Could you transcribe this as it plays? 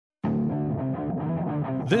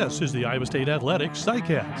This is the Iowa State Athletics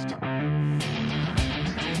SciCast.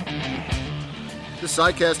 This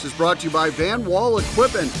SciCast is brought to you by Van Wall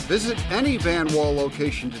Equipment. Visit any Van Wall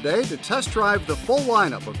location today to test drive the full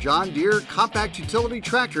lineup of John Deere compact utility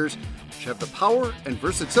tractors, which have the power and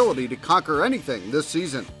versatility to conquer anything this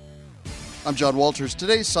season. I'm John Walters.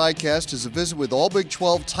 Today's SciCast is a visit with All Big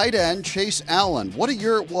 12 tight end Chase Allen. What a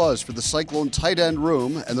year it was for the Cyclone tight end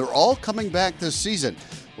room, and they're all coming back this season.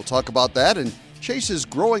 We'll talk about that, and Chase is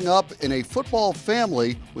growing up in a football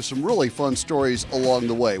family with some really fun stories along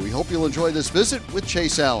the way. We hope you'll enjoy this visit with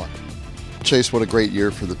Chase Allen. Chase, what a great year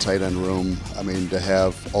for the tight end room. I mean, to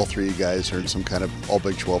have all three of you guys earn some kind of All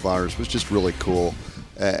Big 12 honors was just really cool.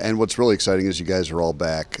 And what's really exciting is you guys are all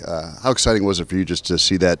back. How exciting was it for you just to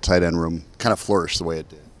see that tight end room kind of flourish the way it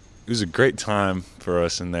did? It was a great time for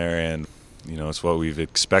us in there, and you know, it's what we've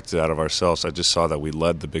expected out of ourselves. I just saw that we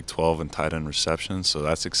led the Big 12 in tight end receptions, so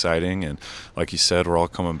that's exciting. And like you said, we're all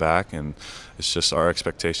coming back, and it's just our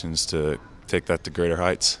expectations to take that to greater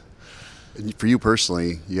heights. And for you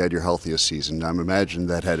personally, you had your healthiest season. I imagine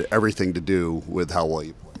that had everything to do with how well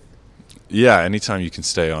you played. Yeah, anytime you can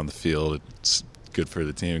stay on the field, it's good for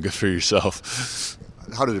the team and good for yourself.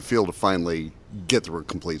 How did it feel to finally get through a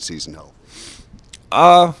complete season health?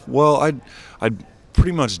 Well, I'd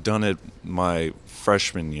pretty much done it my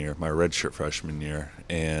freshman year, my redshirt freshman year,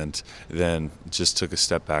 and then just took a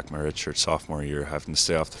step back my redshirt sophomore year, having to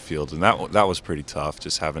stay off the field, and that was pretty tough.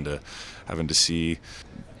 Just having to see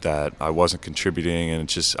that I wasn't contributing, and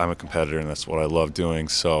it's just I'm a competitor, and that's what I love doing.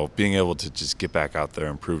 So being able to just get back out there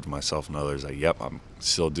and prove to myself and others that yep, I'm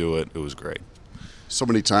still do it. It was great. So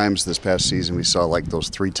many times this past season we saw like those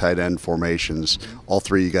three tight end formations, all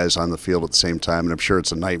three of you guys on the field at the same time, and I'm sure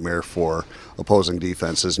it's a nightmare for opposing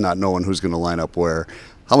defenses not knowing who's going to line up where.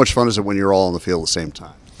 How much fun is it when you're all on the field at the same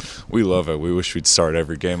time? We love it. We wish we'd start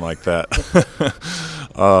every game like that.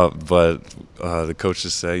 But the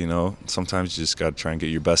coaches say, you know, sometimes you just got to try and get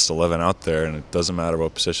your best 11 out there, and it doesn't matter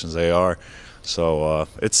what positions they are. So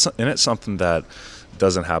it's something that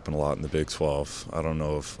doesn't happen a lot in the Big 12. I don't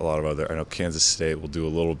know if a lot of I know Kansas State will do a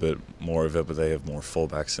little bit more of it, but they have more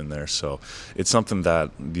fullbacks in there. So it's something that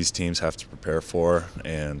these teams have to prepare for,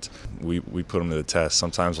 and we put them to the test.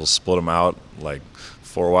 Sometimes we'll split them out, like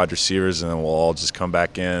 4 wide receivers, and then we'll all just come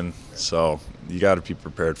back in. So you got to be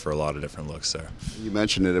prepared for a lot of different looks there. You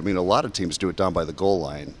mentioned it. I mean, a lot of teams do it down by the goal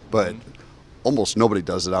line, but almost nobody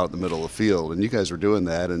does it out in the middle of the field, and you guys were doing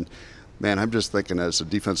that. And, man, I'm just thinking as a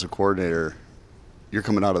defensive coordinator, you're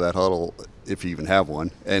coming out of that huddle, if you even have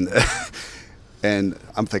one, and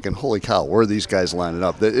I'm thinking, holy cow, where are these guys lining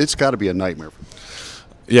up? It's got to be a nightmare.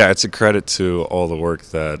 Yeah, it's a credit to all the work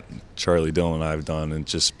that Charlie, Dillon, and I have done, and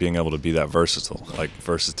just being able to be that versatile, like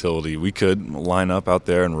versatility. We could line up out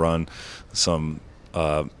there and run some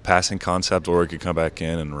passing concept, or we could come back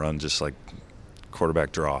in and run just like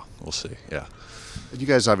quarterback draw. We'll see, yeah. You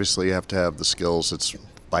guys obviously have to have the skills. It's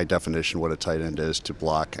by definition what a tight end is, to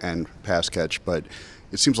block and pass catch, but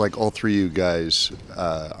it seems like all three of you guys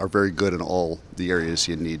are very good in all the areas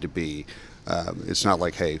you need to be. It's not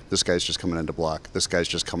like, hey, this guy's just coming in to block, this guy's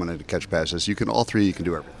just coming in to catch passes. All three of you can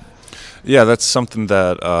do everything. Yeah, that's something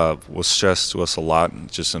that was stressed to us a lot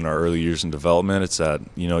just in our early years in development. It's that,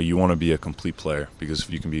 you know, you want to be a complete player, because if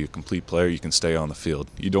you can be a complete player, you can stay on the field.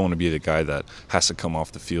 You don't want to be the guy that has to come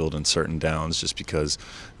off the field in certain downs just because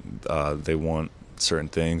they want certain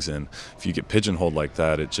things, and if you get pigeonholed like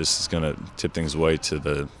that, it just is going to tip things away to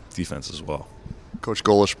the defense as well. Coach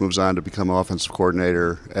Golesh moves on to become offensive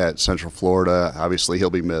coordinator at Central Florida. Obviously,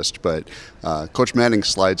 he'll be missed, but Coach Manning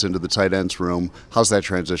slides into the tight ends room. How's that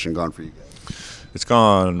transition gone for you guys? It's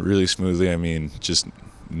gone really smoothly. I mean, just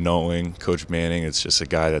knowing Coach Manning, it's just a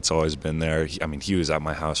guy that's always been there. He was at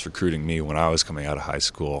my house recruiting me when I was coming out of high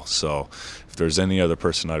school. So if there's any other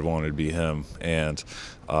person I'd want, it'd be him. And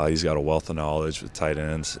he's got a wealth of knowledge with tight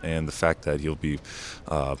ends, and the fact that he'll be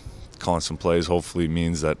calling some plays hopefully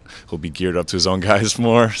means that he'll be geared up to his own guys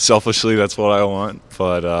more. Selfishly, that's what I want.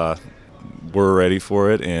 But we're ready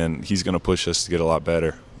for it, and he's going to push us to get a lot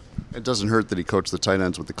better. It doesn't hurt that he coached the tight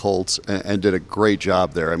ends with the Colts and did a great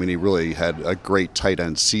job there. I mean, he really had a great tight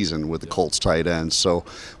end season with the Colts tight ends. So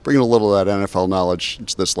bringing a little of that NFL knowledge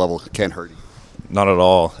to this level can't hurt you. Not at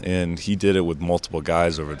all. And he did it with multiple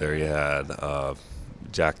guys over there. He had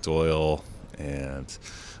Jack Doyle, and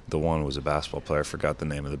the one was a basketball player. I forgot the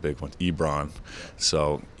name of the big one, Ebron.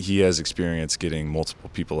 So he has experience getting multiple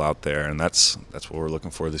people out there, and that's what we're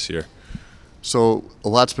looking for this year. So a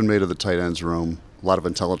lot's been made of the tight ends room. A lot of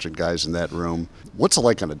intelligent guys in that room. What's it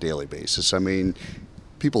like on a daily basis? I mean,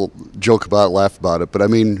 people joke about it, laugh about it, but I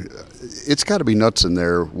mean, it's got to be nuts in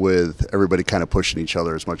there with everybody kind of pushing each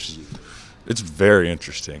other as much as you do. It's very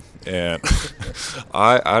interesting, and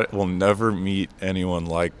I will never meet anyone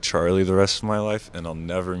like Charlie the rest of my life, and I'll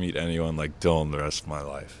never meet anyone like Dylan the rest of my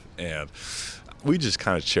life. And we just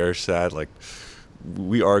kind of cherish that. Like,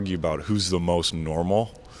 we argue about who's the most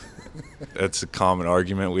normal. That's a common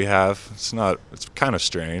argument we have. It's kind of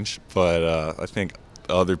strange, but I think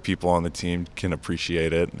other people on the team can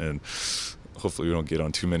appreciate it, and hopefully we don't get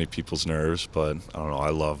on too many people's nerves, but I don't know, I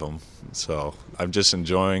love them. So I'm just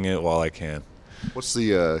enjoying it while I can. What's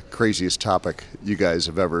the craziest topic you guys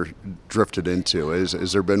have ever drifted into?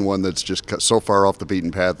 Has there been one that's just so far off the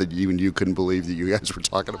beaten path that even you couldn't believe that you guys were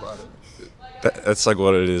talking about it? That's like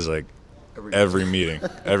what it is, like every meeting,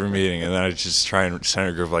 and then I just try and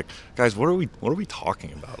center group, like, guys, what are we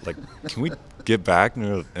talking about? Like, can we get back?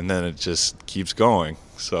 And then it just keeps going.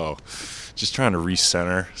 So just trying to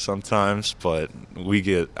recenter sometimes, but we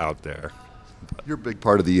get out there. You're a big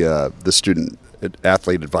part of the Student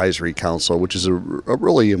Athlete Advisory Council, which is a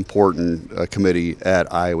really important committee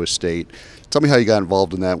at Iowa State. Tell me how you got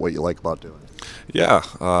involved in that, what you like about doing it. Yeah,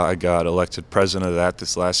 I got elected president of that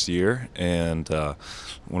this last year, and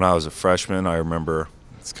when I was a freshman, I remember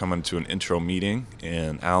coming to an intro meeting,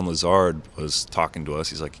 and Alan Lazard was talking to us.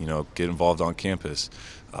 He's like, get involved on campus.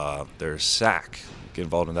 There's SAC. Get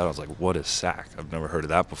involved in that. I was like, what is SAC? I've never heard of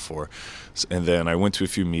that before. And then I went to a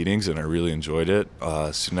few meetings, and I really enjoyed it.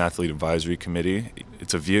 Student Athlete Advisory Committee.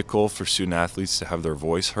 It's a vehicle for student athletes to have their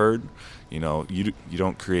voice heard. You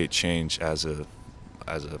don't create change as a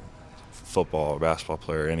football or basketball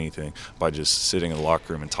player or anything by just sitting in the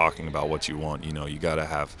locker room and talking about what you want. You got to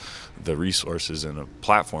have the resources and a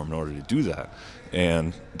platform in order to do that.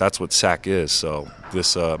 And that's what SAC is. So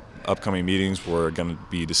this upcoming meetings, we're going to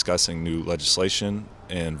be discussing new legislation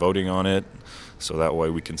and voting on it, so that way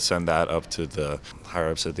we can send that up to the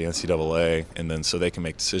higher-ups at the NCAA, and then so they can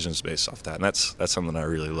make decisions based off that. And that's something I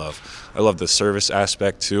really love. I love the service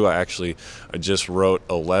aspect too. I just wrote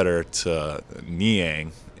a letter to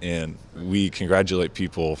Niang, and we congratulate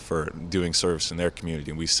people for doing service in their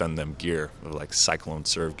community, and we send them gear, like Cyclone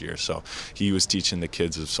Serve gear. So he was teaching the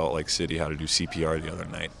kids of Salt Lake City how to do CPR the other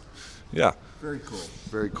night. Yeah. Very cool.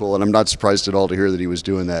 Very cool. And I'm not surprised at all to hear that he was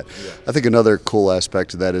doing that. Yeah. I think another cool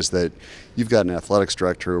aspect of that is that you've got an athletics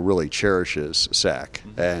director who really cherishes SAC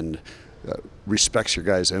and respects your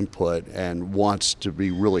guys' input and wants to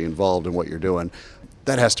be really involved in what you're doing.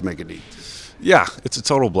 That has to make it neat. Yeah, it's a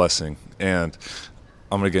total blessing. And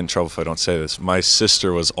I'm going to get in trouble if I don't say this. My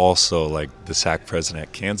sister was also like the SAC president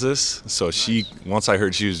at Kansas. So once I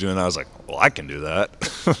heard she was doing that, I was like, well, I can do that.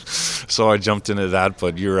 So I jumped into that.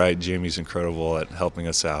 But you're right, Jamie's incredible at helping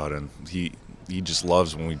us out. And he just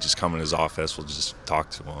loves when we just come in his office, we'll just talk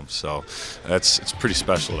to him. So it's pretty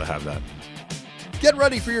special to have that. Get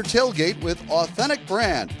ready for your tailgate with Authentic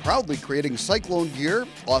Brand. Proudly creating Cyclone gear,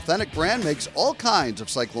 Authentic Brand makes all kinds of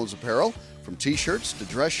Cyclones apparel, from t-shirts to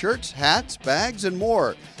dress shirts, hats, bags, and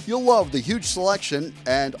more. You'll love the huge selection,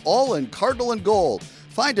 and all in cardinal and gold.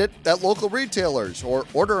 Find it at local retailers or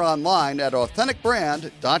order online at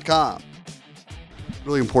AuthenticBrand.com.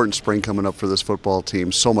 Really important spring coming up for this football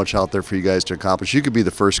team. So much out there for you guys to accomplish. You could be the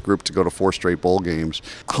first group to go to 4 straight bowl games.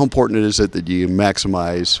 How important is it that you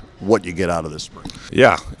maximize what you get out of this spring?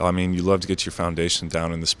 Yeah, I mean, you love to get your foundation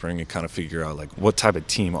down in the spring and kind of figure out, like, what type of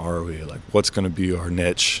team are we? Like, what's going to be our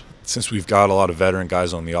niche? Since we've got a lot of veteran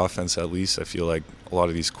guys on the offense, at least, I feel like a lot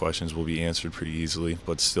of these questions will be answered pretty easily.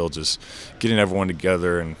 But still, just getting everyone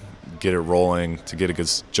together and get it rolling to get a good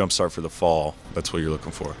jump start for the fall, that's what you're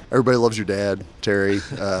looking for. Everybody loves your dad, Terry.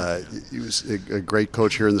 He was a great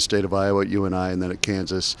coach here in the state of Iowa at UNI and then at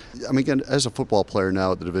Kansas. I mean, again, as a football player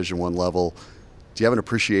now at the Division I level, do you have an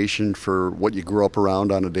appreciation for what you grew up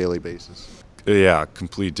around on a daily basis? Yeah,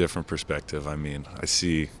 complete different perspective. I mean, I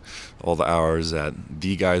see all the hours that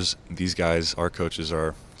these guys, our coaches,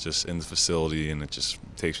 are just in the facility, and it just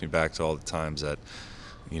takes me back to all the times that,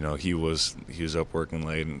 he was up working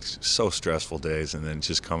late and so stressful days, and then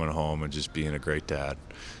just coming home and just being a great dad.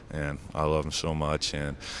 And I love him so much.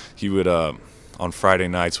 And he would, on Friday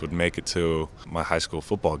nights, would make it to my high school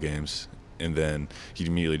football games, and then he'd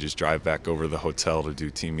immediately just drive back over to the hotel to do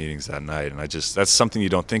team meetings that night. And that's something you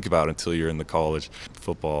don't think about until you're in the college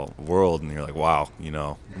football world, and you're like, wow,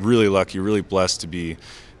 really lucky, really blessed to be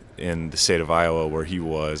in the state of Iowa where he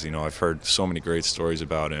was. I've heard so many great stories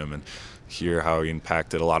about him and hear how he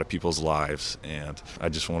impacted a lot of people's lives, and I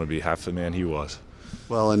just want to be half the man he was.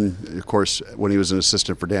 Well, and of course, when he was an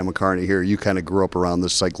assistant for Dan McCarney here, you kind of grew up around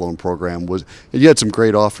this Cyclone program. You had some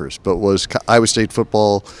great offers, but was Iowa State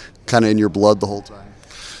football kind of in your blood the whole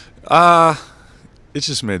time? It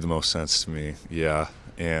just made the most sense to me, yeah.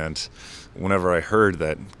 And whenever I heard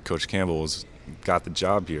that Coach Campbell was got the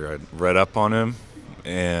job here. I read up on him,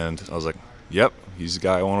 and I was like, yep, he's the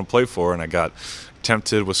guy I want to play for. And I got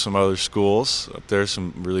tempted with some other schools up there,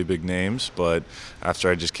 some really big names. But after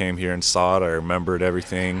I just came here and saw it, I remembered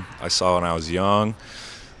everything I saw when I was young.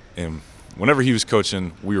 And whenever he was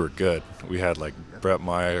coaching, we were good. We had like Brett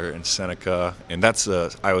Meyer and Seneca, and that's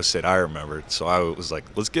Iowa State I remembered. So I was like,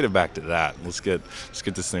 let's get it back to that. Let's get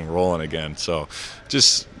this thing rolling again. So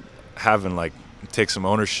just having take some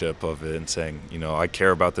ownership of it and saying, I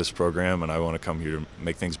care about this program and I want to come here to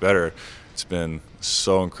make things better. It's been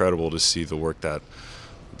so incredible to see the work that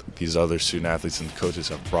these other student athletes and coaches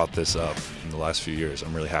have brought this up in the last few years.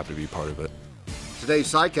 I'm really happy to be part of it.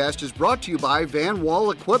 Today's SciCast is brought to you by Van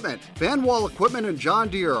Wall Equipment. Van Wall Equipment and John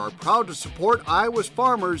Deere are proud to support Iowa's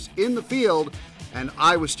farmers in the field and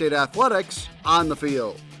Iowa State athletics on the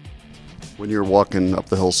field. When you're walking up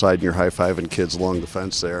the hillside and you're high-fiving kids along the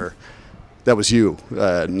fence there, that was you,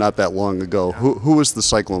 not that long ago. Who was the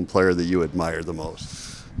Cyclone player that you admired the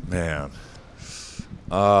most? Man,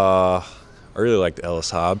 I really liked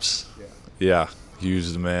Ellis Hobbs. Yeah, he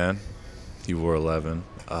was the man. He wore 11.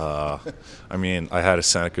 I had a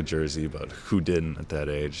Seneca jersey, but who didn't at that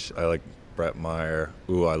age? I like Brett Meyer.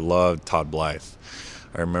 I loved Todd Blythe.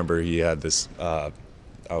 I remember he had this, I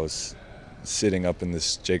was sitting up in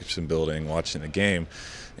this Jacobson building watching a game,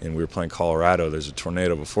 and we were playing Colorado. There's a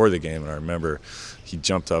tornado before the game, and I remember he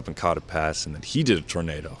jumped up and caught a pass, and then he did a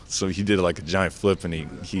tornado. So he did like a giant flip, and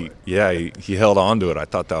he held on to it. I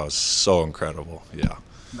thought that was so incredible. Yeah.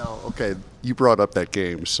 No, okay, you brought up that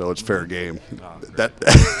game, so it's fair game. That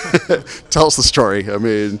tell us the story.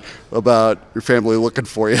 About your family looking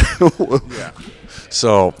for you. Yeah.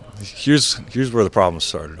 So here's where the problem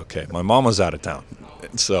started. Okay, my mom was out of town,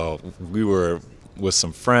 so we were with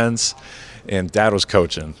some friends, and Dad was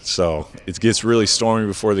coaching. So it gets really stormy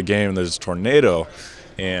before the game, and there's a tornado,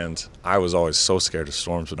 and I was always so scared of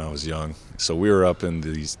storms when I was young. So we were up in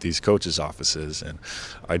these coaches' offices, and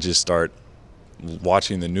I just start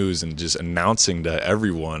watching the news and just announcing to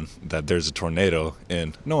everyone that there's a tornado,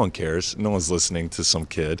 and no one cares. No one's listening to some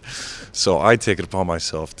kid. So I take it upon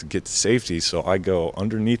myself to get to safety. So I go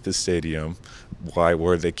underneath the stadium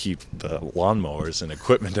where they keep the lawnmowers and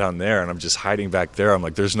equipment down there, and I'm just hiding back there. I'm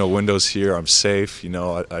like, there's no windows here. I'm safe.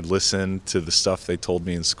 I'd listen to the stuff they told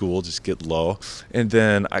me in school, just get low. And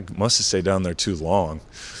then I must have stayed down there too long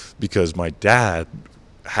because my dad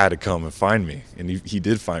had to come and find me, and he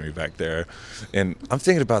did find me back there. And I'm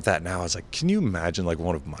thinking about that now. I was like, can you imagine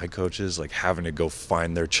one of my coaches having to go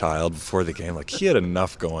find their child before the game? He had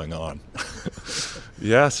enough going on.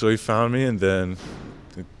 Yeah, so he found me, and then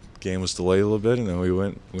the game was delayed a little bit, and then we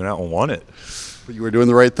went out and won it. But you were doing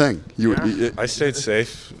the right thing. I stayed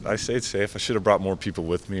safe. I should have brought more people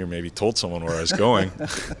with me, or maybe told someone where I was going.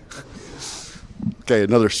 Okay,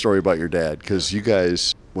 another story about your dad, because you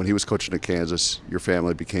guys, when he was coaching at Kansas, your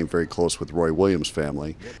family became very close with Roy Williams'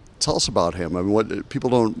 family. Tell us about him. What people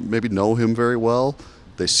don't maybe know him very well.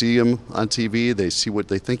 They see him on TV. They see what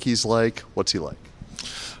they think he's like. What's he like?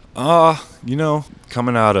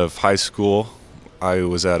 Coming out of high school, I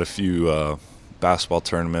was at a few basketball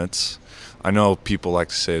tournaments. I know people like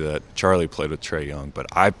to say that Charlie played with Trae Young, but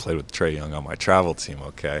I played with Trae Young on my travel team,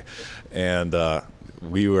 okay? And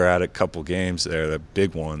we were at a couple games there, the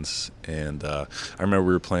big ones, and I remember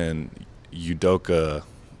we were playing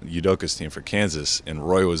Udoka's team for Kansas, and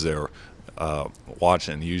Roy was there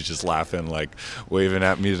watching. He was just laughing, waving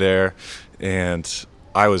at me there, and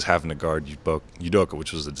I was having to guard Udoka,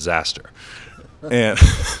 which was a disaster. And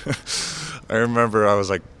I remember I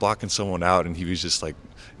was blocking someone out, and he was just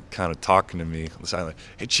kind of talking to me on the side,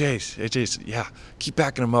 hey Chase, yeah, keep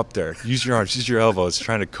backing him up there. Use your arms, use your elbows,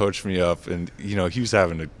 trying to coach me up. And, he was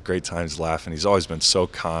having a great time laughing. He's always been so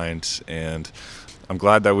kind, and I'm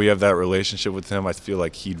glad that we have that relationship with him. I feel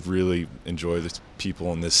like he'd really enjoy the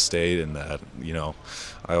people in this state, and that,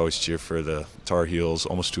 I always cheer for the Tar Heels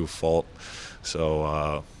almost to a fault.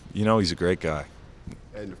 So, he's a great guy.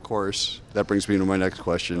 And, of course, that brings me to my next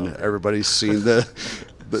question. Everybody's seen the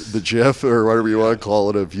GIF, or whatever you want to call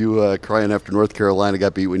it, of you crying after North Carolina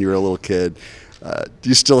got beat when you were a little kid. Do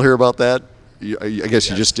you still hear about that? I guess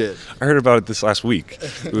you just did. I heard about it this last week.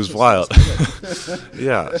 It was wild.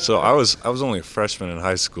 Yeah, so I was only a freshman in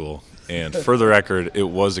high school, and for the record, it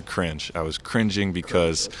was a cringe. I was cringing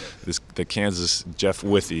because the Kansas Jeff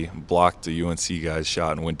Withey blocked the UNC guy's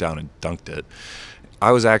shot and went down and dunked it.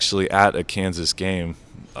 I was actually at a Kansas game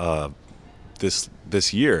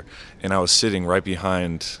this year, and I was sitting right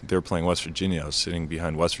behind, they were playing West Virginia, I was sitting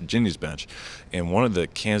behind West Virginia's bench, and one of the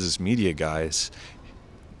Kansas media guys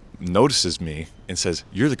notices me and says,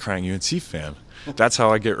 you're the crying UNC fan. That's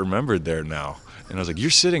how I get remembered there now. And I was like, you're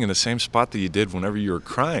sitting in the same spot that you did whenever you were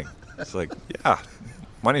crying. It's like, yeah,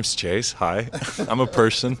 my name's Chase. Hi, I'm a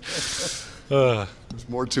person. There's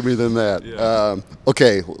more to me than that. Yeah.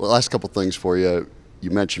 Okay, last couple things for you. You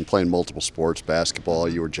mentioned playing multiple sports, basketball,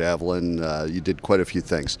 you were javelin, you did quite a few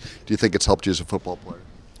things. Do you think it's helped you as a football player?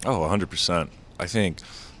 Oh, 100%. I think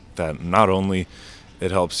that not only it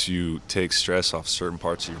helps you take stress off certain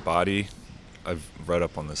parts of your body, I've read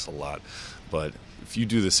up on this a lot, but if you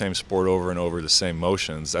do the same sport over and over, the same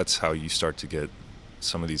motions, that's how you start to get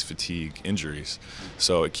some of these fatigue injuries.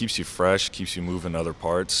 So it keeps you fresh, keeps you moving other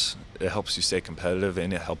parts. It helps you stay competitive,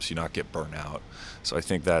 and it helps you not get burnt out. So I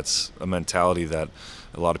think that's a mentality that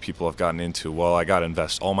a lot of people have gotten into. Well, I got to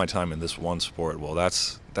invest all my time in this one sport. Well,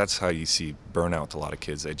 that's how you see burnout to a lot of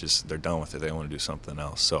kids. They're done with it. They want to do something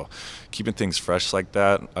else. So keeping things fresh like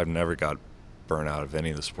that, I've never got burnt out of any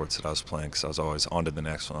of the sports that I was playing, because I was always on to the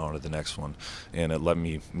next one, and it let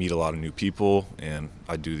me meet a lot of new people, and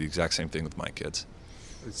I do the exact same thing with my kids.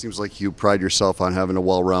 It seems like you pride yourself on having a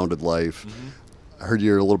well-rounded life. Mm-hmm. I heard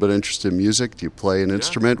you're a little bit interested in music. Do you play an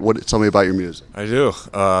instrument? Tell me about your music. I do.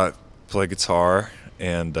 Play guitar,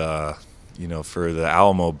 and for the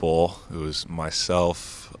Alamo Bowl, it was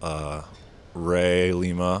myself, Ray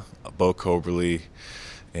Lima, Bo Coberly,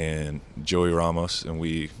 and Joey Ramos, and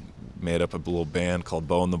we made up a little band called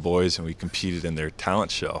Bo and the Boys, and we competed in their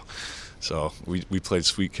talent show. So we played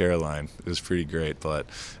Sweet Caroline. It was pretty great. But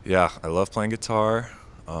yeah, I love playing guitar.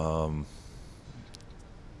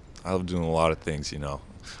 I love doing a lot of things,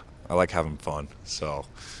 I like having fun. So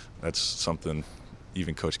that's something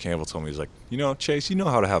even Coach Campbell told me. He's like, Chase, you know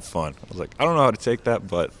how to have fun. I was like, I don't know how to take that,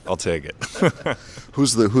 but I'll take it.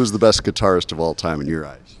 Who's the best guitarist of all time in your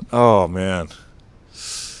eyes? Oh, man.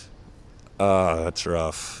 That's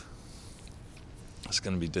rough. It's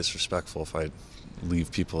going to be disrespectful if I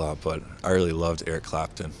leave people out, but I really loved Eric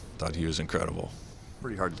Clapton. Thought he was incredible.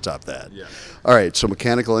 Pretty hard to top that. Yeah. All right, so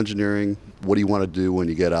mechanical engineering, what do you want to do when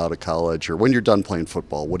you get out of college, or when you're done playing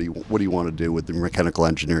football? What do you want to do with the mechanical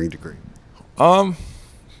engineering degree?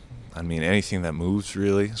 Anything that moves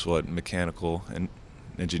really is what mechanical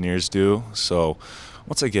engineers do. So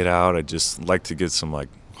once I get out, I just like to get some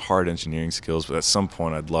hard engineering skills, but at some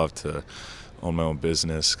point I'd love to own my own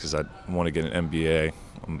business, because I want to get an MBA.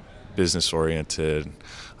 I'm business oriented.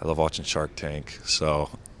 I love watching Shark Tank. So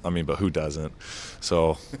but who doesn't?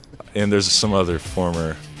 So, and there's some other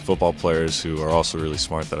former football players who are also really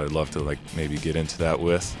smart that I'd love to maybe get into that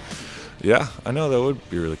with. Yeah, I know that would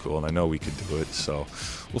be really cool, and I know we could do it. So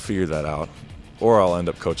we'll figure that out. Or I'll end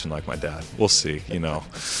up coaching like my dad. We'll see.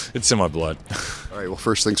 It's in my blood. All right. Well,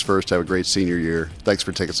 first things first. Have a great senior year. Thanks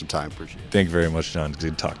for taking some time. Appreciate it. Thank you very much, John.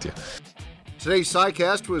 Good to talk to you. Today's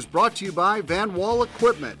SciCast was brought to you by Van Wall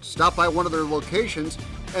Equipment. Stop by one of their locations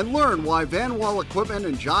and learn why Van Wall Equipment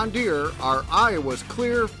and John Deere are Iowa's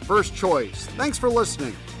clear first choice. Thanks for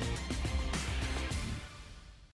listening.